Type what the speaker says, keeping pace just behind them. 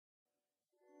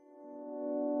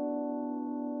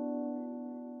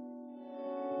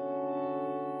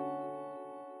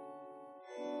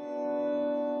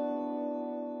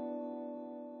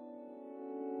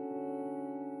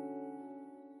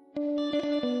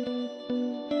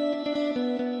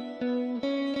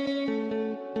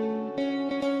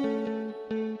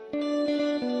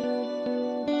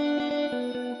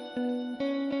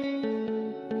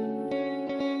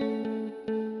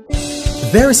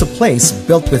is a place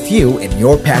built with you and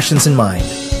your passions in mind,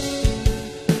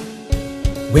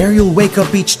 where you'll wake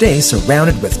up each day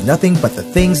surrounded with nothing but the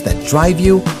things that drive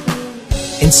you,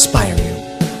 inspire you.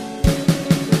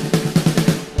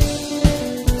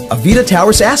 Avida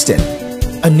Towers Asten,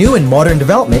 a new and modern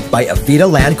development by Avida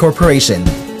Land Corporation.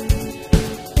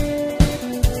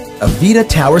 Avida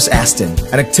Towers Asten,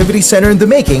 an activity center in the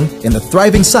making in the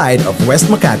thriving side of West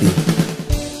Makati.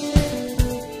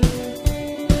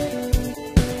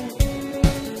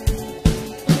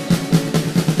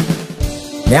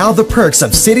 Now the perks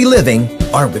of city living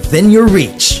are within your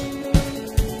reach.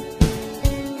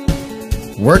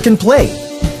 Work and play.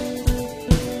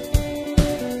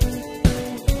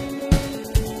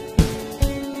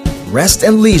 Rest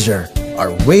and leisure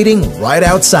are waiting right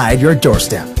outside your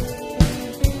doorstep.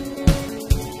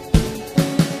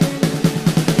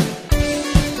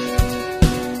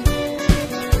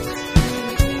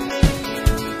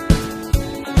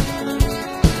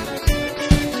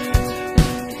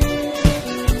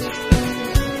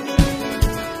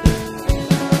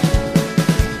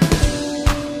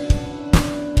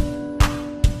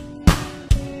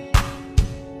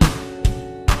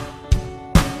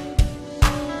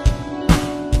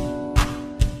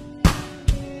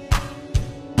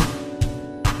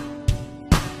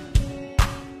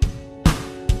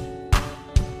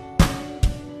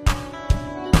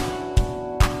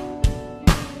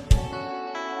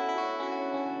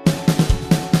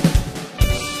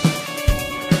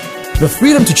 The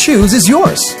freedom to choose is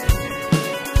yours.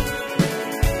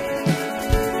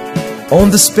 Own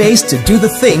the space to do the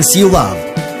things you love.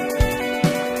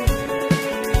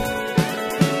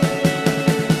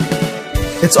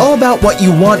 It's all about what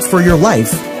you want for your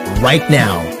life right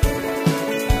now.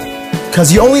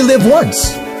 'Cause you only live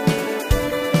once.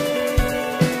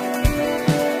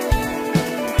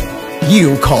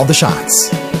 You call the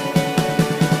shots.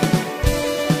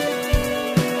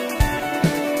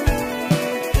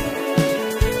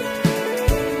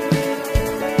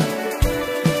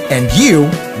 And you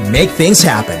make things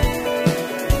happen.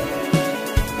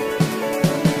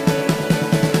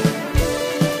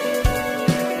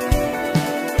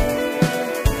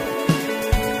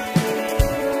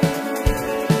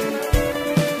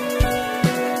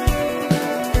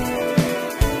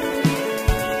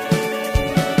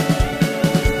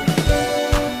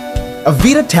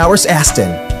 Avida Towers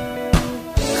Asten.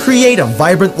 Create a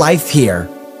vibrant life here.